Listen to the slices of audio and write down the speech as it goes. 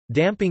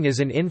Damping is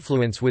an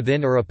influence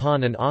within or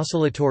upon an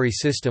oscillatory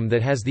system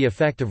that has the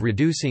effect of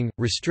reducing,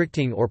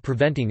 restricting or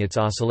preventing its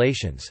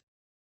oscillations.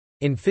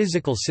 In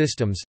physical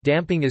systems,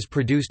 damping is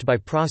produced by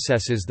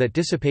processes that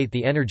dissipate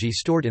the energy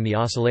stored in the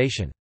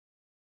oscillation.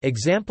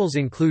 Examples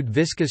include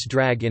viscous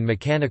drag in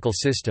mechanical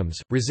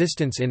systems,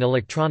 resistance in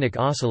electronic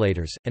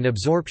oscillators, and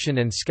absorption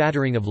and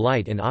scattering of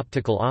light in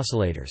optical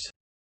oscillators.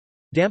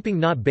 Damping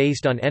not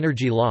based on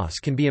energy loss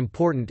can be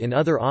important in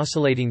other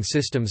oscillating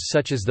systems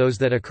such as those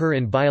that occur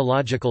in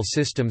biological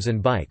systems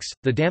and bikes.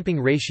 The damping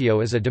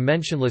ratio is a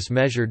dimensionless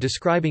measure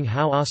describing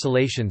how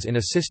oscillations in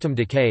a system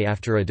decay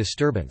after a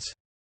disturbance.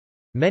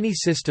 Many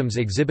systems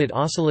exhibit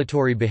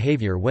oscillatory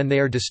behavior when they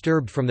are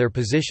disturbed from their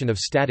position of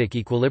static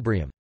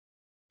equilibrium.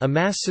 A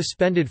mass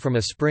suspended from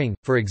a spring,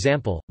 for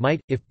example, might,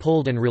 if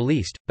pulled and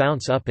released,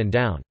 bounce up and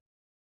down.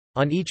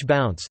 On each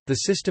bounce, the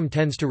system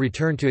tends to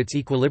return to its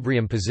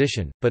equilibrium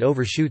position, but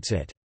overshoots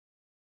it.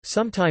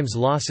 Sometimes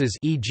losses,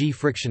 e.g.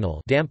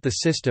 frictional, damp the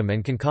system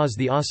and can cause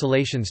the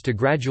oscillations to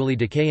gradually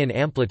decay in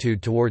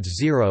amplitude towards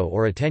zero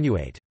or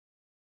attenuate.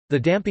 The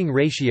damping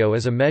ratio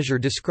is a measure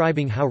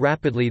describing how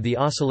rapidly the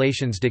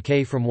oscillations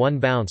decay from one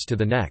bounce to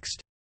the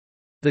next.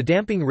 The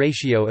damping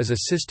ratio is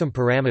a system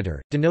parameter,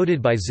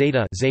 denoted by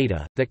zeta,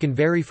 that can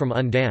vary from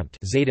undamped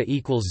zeta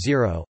equals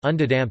 0,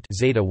 undamped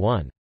zeta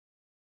 1.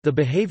 The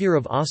behavior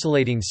of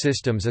oscillating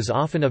systems is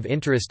often of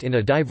interest in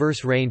a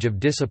diverse range of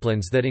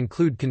disciplines that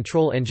include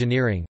control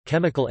engineering,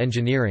 chemical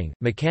engineering,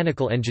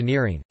 mechanical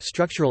engineering,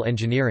 structural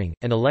engineering,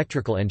 and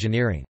electrical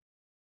engineering.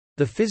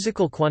 The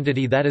physical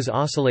quantity that is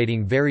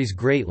oscillating varies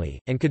greatly,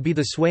 and could be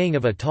the swaying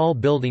of a tall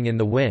building in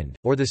the wind,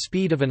 or the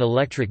speed of an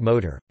electric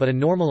motor, but a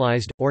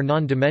normalized, or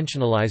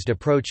non-dimensionalized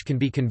approach can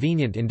be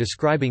convenient in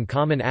describing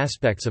common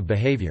aspects of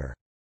behavior.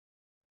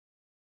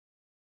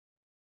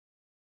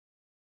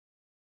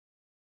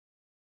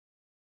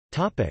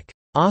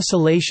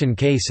 Oscillation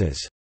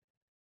cases.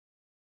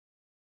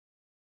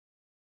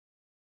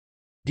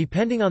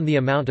 Depending on the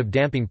amount of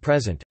damping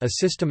present, a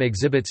system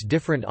exhibits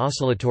different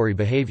oscillatory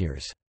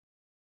behaviors.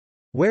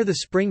 Where the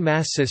spring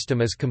mass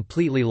system is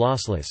completely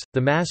lossless,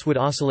 the mass would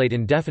oscillate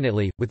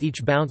indefinitely, with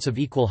each bounce of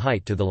equal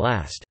height to the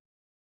last.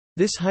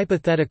 This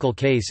hypothetical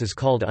case is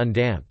called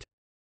undamped.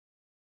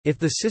 If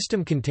the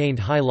system contained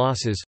high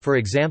losses, for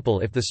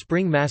example if the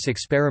spring mass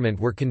experiment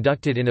were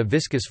conducted in a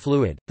viscous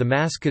fluid, the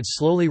mass could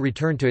slowly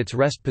return to its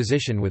rest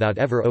position without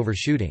ever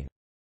overshooting.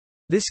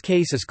 This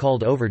case is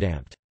called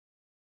overdamped.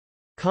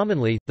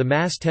 Commonly, the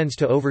mass tends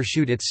to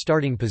overshoot its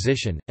starting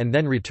position, and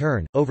then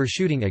return,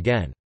 overshooting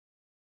again.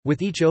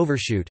 With each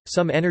overshoot,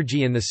 some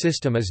energy in the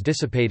system is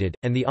dissipated,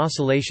 and the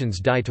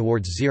oscillations die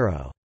towards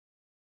zero.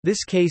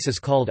 This case is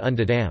called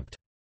underdamped.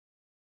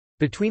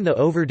 Between the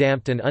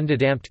overdamped and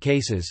underdamped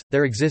cases,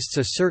 there exists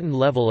a certain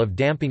level of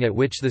damping at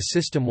which the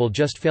system will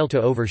just fail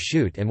to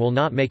overshoot and will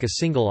not make a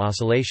single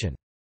oscillation.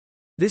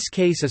 This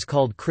case is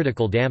called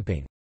critical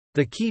damping.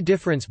 The key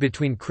difference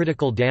between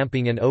critical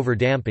damping and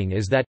overdamping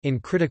is that, in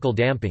critical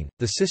damping,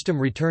 the system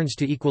returns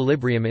to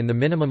equilibrium in the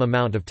minimum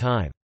amount of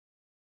time.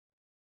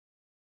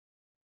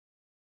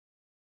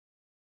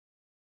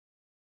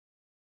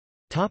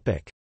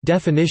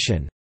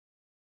 Definition.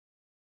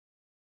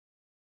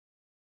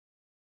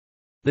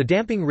 The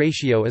damping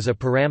ratio is a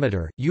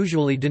parameter,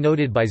 usually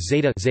denoted by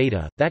zeta,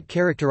 that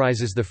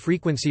characterizes the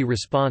frequency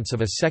response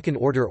of a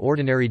second-order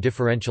ordinary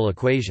differential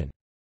equation.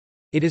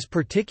 It is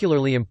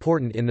particularly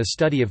important in the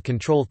study of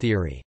control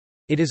theory.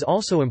 It is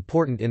also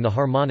important in the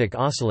harmonic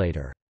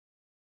oscillator.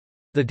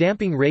 The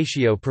damping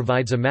ratio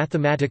provides a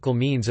mathematical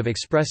means of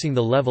expressing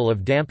the level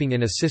of damping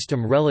in a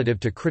system relative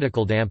to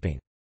critical damping.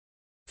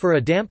 For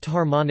a damped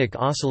harmonic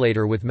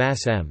oscillator with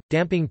mass m,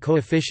 damping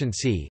coefficient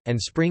c, and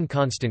spring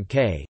constant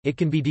k, it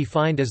can be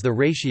defined as the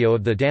ratio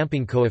of the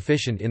damping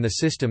coefficient in the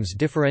system's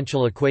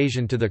differential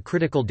equation to the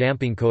critical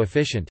damping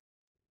coefficient.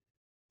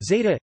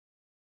 Zeta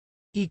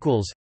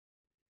equals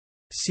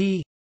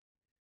c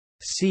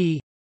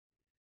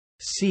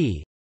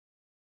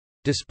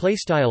display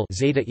style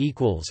zeta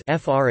equals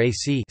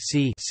frac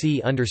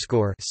c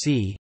underscore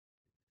c.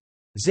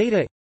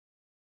 Zeta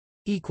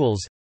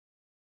equals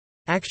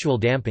actual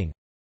damping,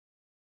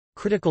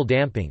 critical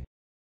damping,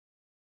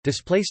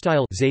 display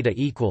style zeta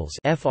equals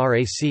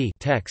frac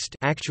text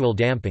actual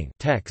damping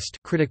text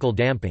critical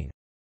damping,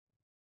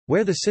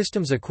 where the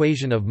system's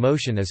equation of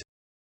motion is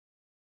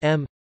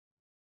m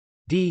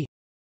d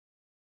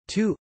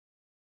 2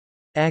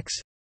 x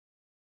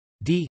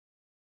d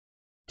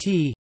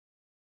t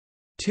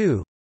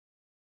 2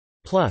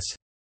 plus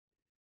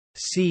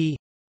c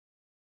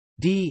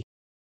d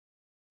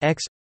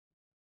x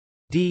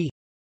d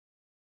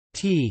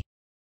t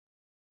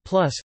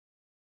plus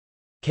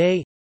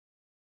k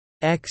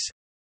x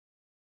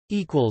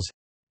equals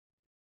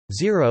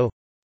 0.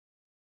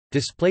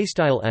 Display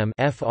style m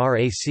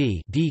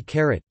frac d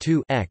caret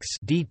 2 x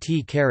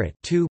dt caret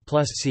 2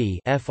 plus c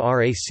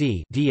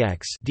frac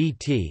dx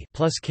dt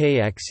plus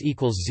kx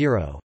equals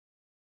 0,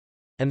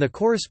 and the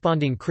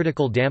corresponding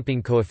critical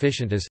damping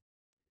coefficient is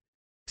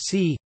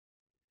c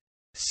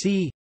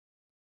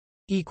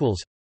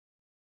equals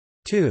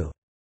 2.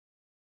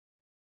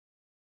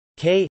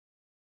 K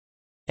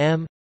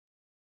m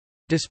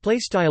display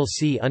style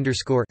c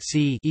underscore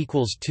c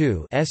equals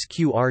 2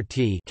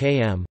 sqrt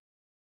km,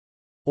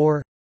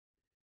 or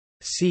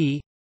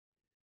c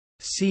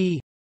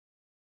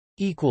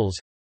equals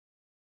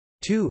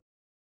 2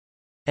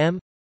 m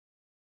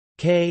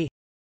k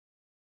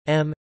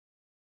m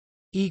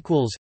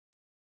equals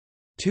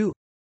 2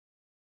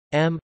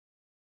 m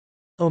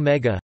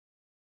omega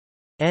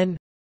n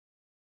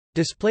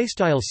display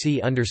style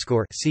c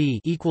underscore c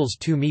equals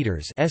 2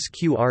 meters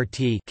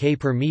sqrt k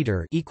per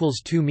meter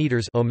equals 2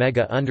 meters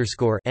omega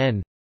underscore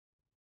n,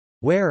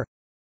 where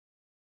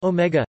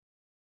omega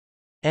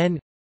n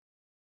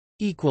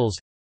equals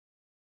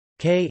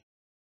k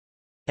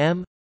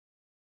m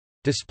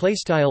display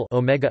style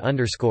omega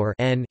underscore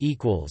n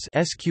equals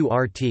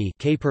sqrt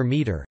k per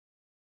meter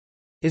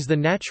is the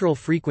natural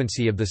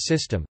frequency of the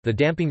system. The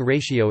damping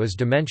ratio is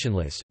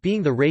dimensionless,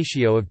 being the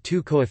ratio of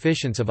two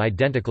coefficients of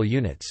identical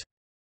units.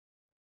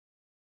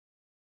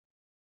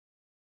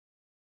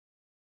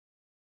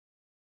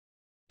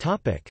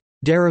 Topic: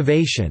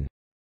 Derivation.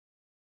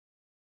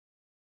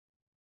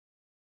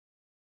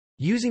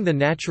 Using the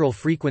natural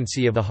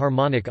frequency of a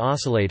harmonic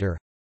oscillator,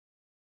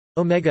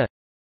 omega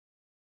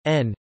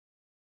n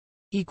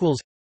equals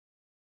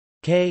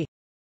k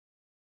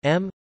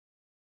m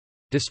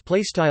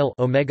display style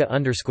omega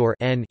underscore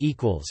n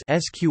equals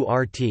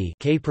sqrt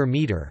k per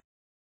meter,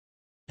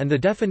 and the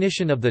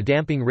definition of the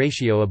damping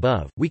ratio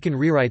above, we can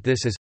rewrite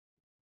this as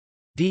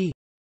d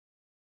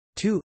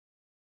 2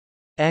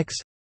 x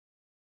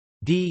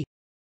d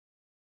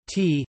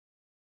t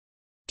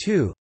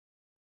 2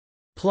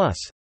 plus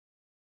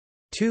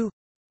 2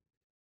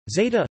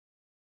 zeta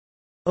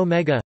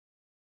omega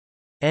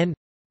n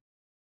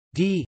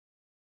d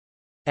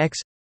x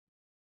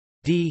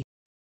d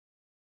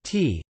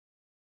t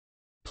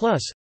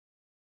plus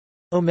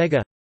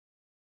omega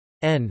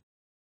n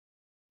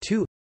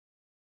 2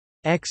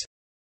 x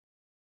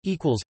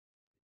equals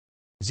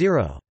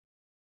 0.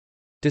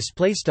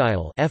 Display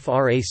style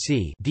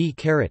frac d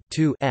caret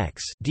 2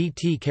 x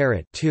dt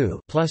caret 2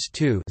 plus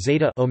 2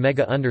 zeta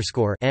omega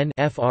underscore n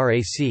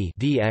frac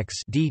dx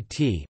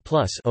dt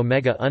plus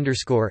omega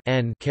underscore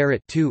n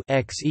caret 2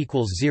 x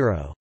equals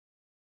 0.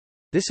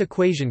 This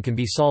equation can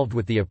be solved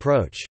with the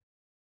approach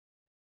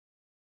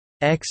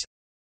x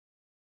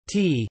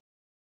t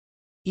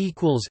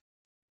equals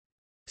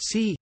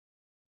c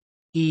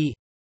e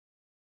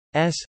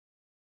s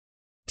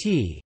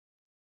t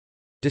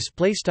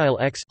display style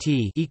x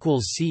t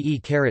equals c e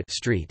caret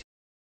street,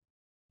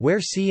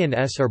 where c and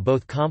s are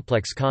both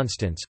complex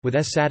constants, with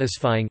s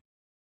satisfying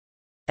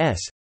s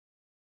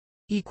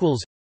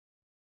equals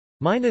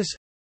minus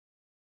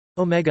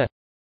omega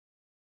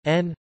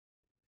n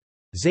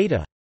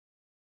zeta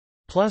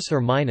plus or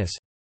minus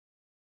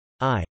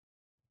I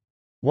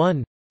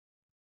 1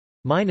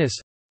 minus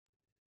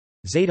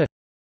zeta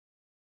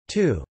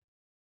 2.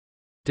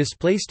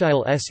 Display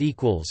style s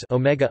equals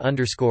omega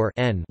underscore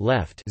n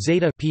left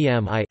zeta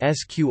pmi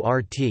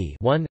sqrt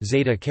 1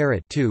 zeta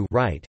caret 2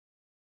 right.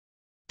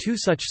 Two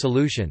such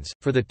solutions,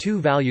 for the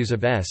two values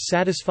of s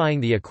satisfying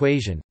the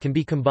equation, can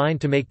be combined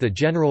to make the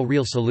general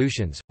real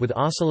solutions, with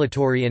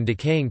oscillatory and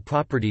decaying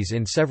properties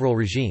in several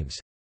regimes.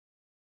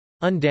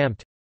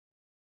 Undamped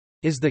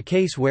is the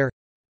case where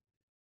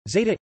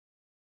zeta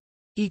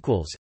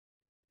equals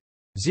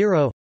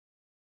 0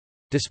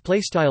 display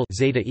style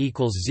zeta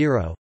equals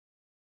 0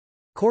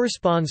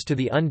 corresponds to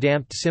the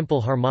undamped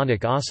simple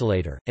harmonic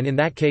oscillator, and in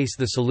that case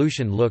the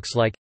solution looks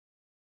like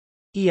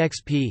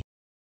exp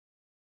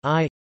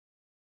I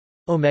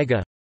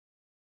omega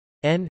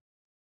n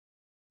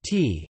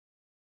t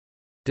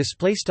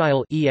display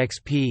style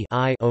exp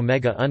I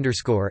omega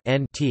underscore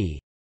n t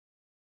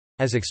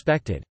as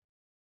expected.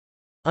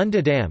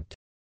 Undamped.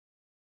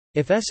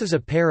 If S is a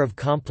pair of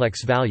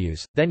complex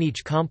values, then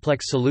each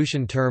complex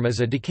solution term is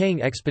a decaying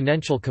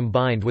exponential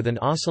combined with an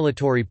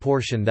oscillatory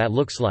portion that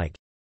looks like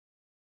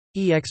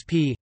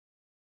exp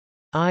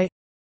I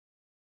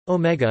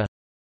omega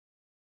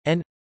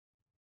n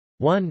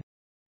 1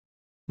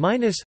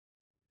 minus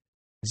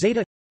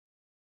zeta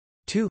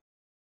 2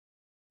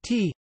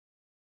 t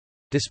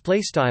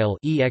display style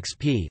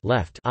exp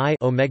left I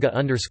omega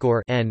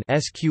underscore n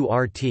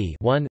sqrt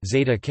 1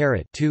 zeta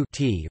caret 2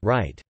 t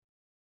right.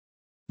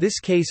 This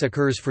case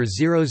occurs for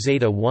 0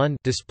 zeta 1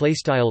 display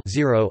style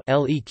 0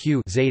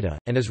 leq zeta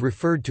and is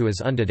referred to as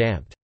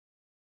underdamped.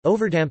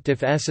 Overdamped.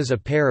 If S is a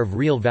pair of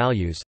real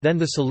values, then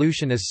the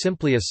solution is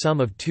simply a sum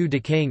of two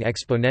decaying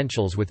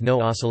exponentials with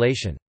no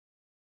oscillation.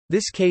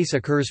 This case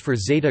occurs for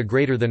zeta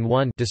greater than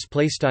 1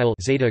 display style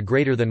zeta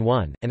greater than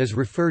 1 and is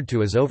referred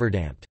to as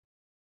overdamped.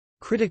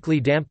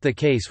 Critically damped. The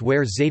case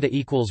where zeta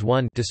equals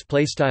 1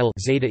 display style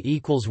zeta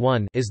equals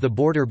 1 is the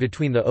border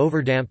between the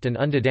overdamped and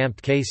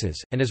underdamped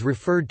cases and is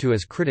referred to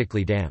as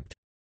critically damped.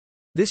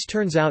 This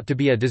turns out to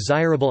be a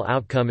desirable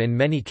outcome in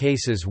many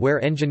cases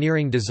where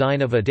engineering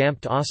design of a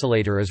damped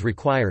oscillator is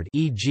required,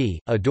 e.g.,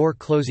 a door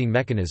closing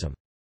mechanism.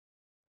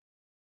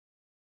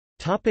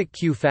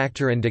 Q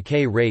factor and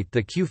decay rate.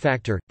 The Q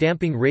factor,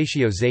 damping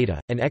ratio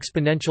zeta, and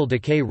exponential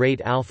decay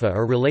rate alpha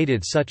are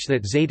related such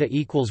that zeta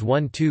equals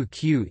 1 2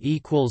 Q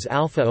equals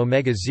alpha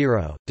omega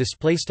 0.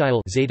 Display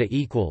style zeta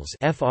equals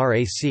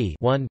frac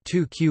 1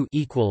 2 Q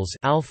equals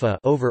alpha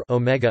over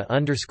omega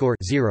underscore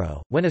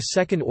 0. When a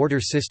second order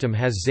system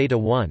has zeta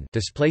 1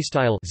 display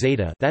style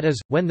zeta, that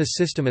is, when the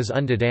system is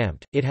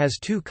undamped, it has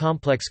two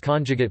complex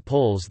conjugate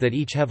poles that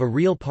each have a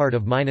real part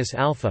of minus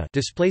alpha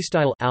display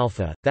style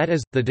alpha. That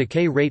is, the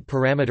decay rate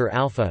parameter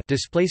alpha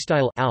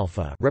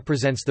alpha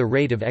represents the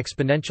rate of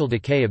exponential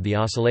decay of the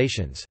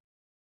oscillations.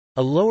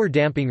 A lower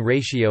damping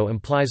ratio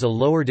implies a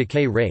lower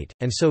decay rate,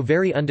 and so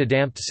very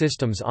undamped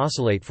systems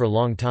oscillate for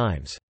long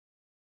times.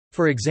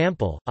 For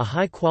example, a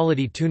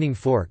high-quality tuning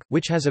fork,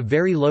 which has a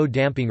very low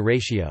damping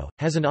ratio,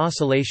 has an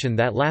oscillation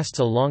that lasts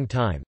a long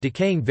time,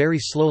 decaying very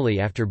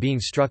slowly after being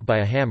struck by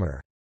a hammer.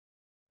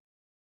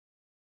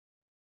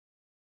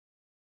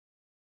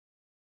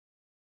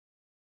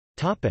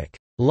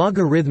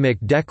 Logarithmic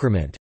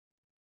decrement.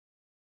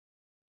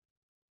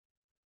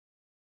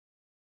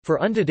 For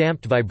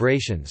undamped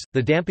vibrations,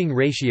 the damping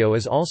ratio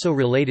is also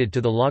related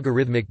to the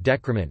logarithmic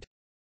decrement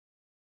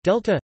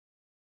delta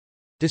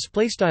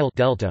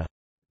delta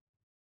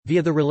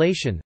via the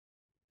relation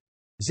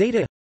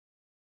zeta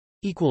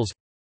equals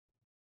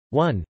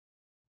 1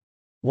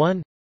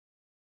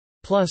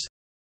 plus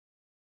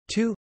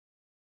 2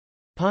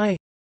 pi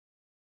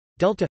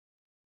delta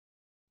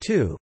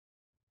 2,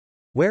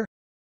 where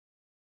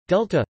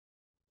delta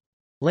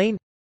lane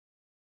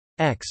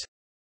x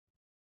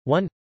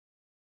 1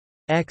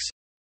 x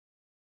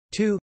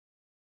 2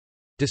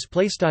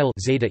 display style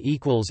zeta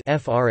equals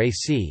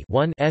frac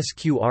 1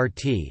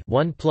 sqrt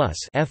 1 plus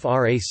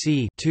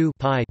frac 2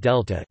 pi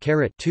delta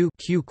caret 2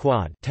 q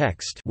quad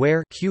text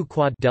where q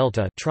quad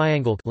delta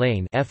triangle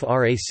lane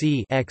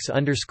frac x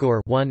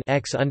underscore 1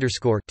 x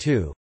underscore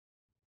 2,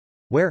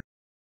 where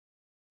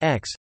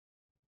x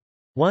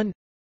 1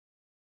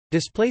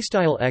 display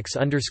style x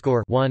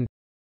underscore 1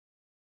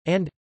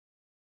 and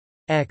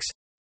x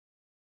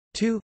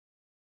 2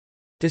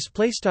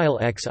 display style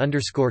x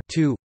underscore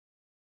 2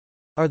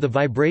 are the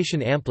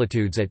vibration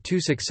amplitudes at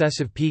two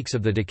successive peaks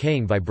of the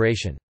decaying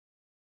vibration.